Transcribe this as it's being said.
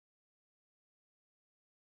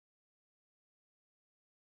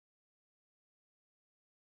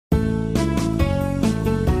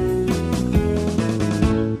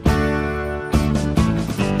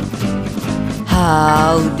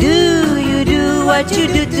How do you do what you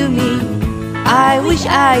do to me? I wish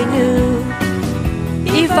I knew.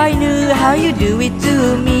 If I knew how you do it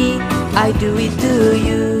to me, I do it to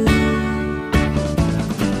you.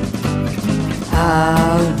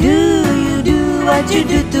 How do you do what you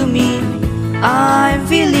do to me? I'm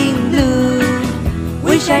feeling blue.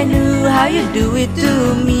 Wish I knew how you do it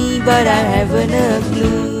to me, but I haven't a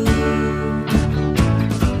clue.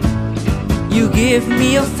 You give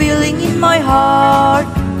me a feeling in my heart,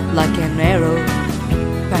 like an arrow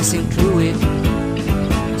passing through it.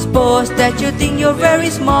 Suppose that you think you're very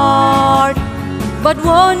smart, but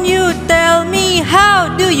won't you tell me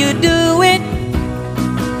how do you do it?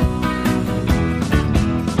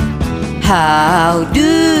 How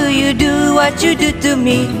do you do what you do to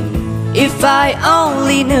me? If I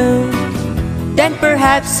only knew, then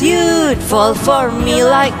perhaps you'd fall for me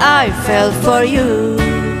like I fell for you.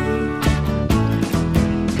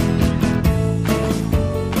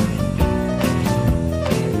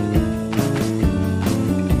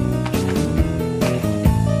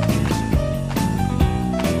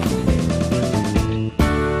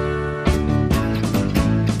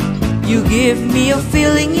 You give me a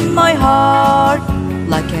feeling in my heart,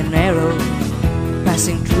 like an arrow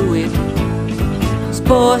passing through it.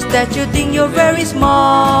 Suppose that you think you're very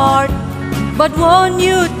smart, but won't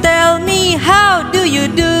you tell me how do you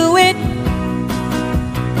do it?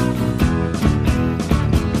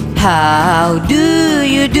 How do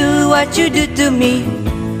you do what you do to me?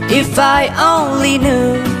 If I only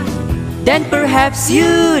knew, then perhaps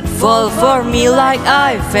you'd fall for me like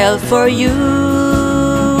I fell for you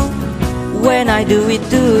when I do it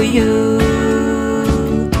to you.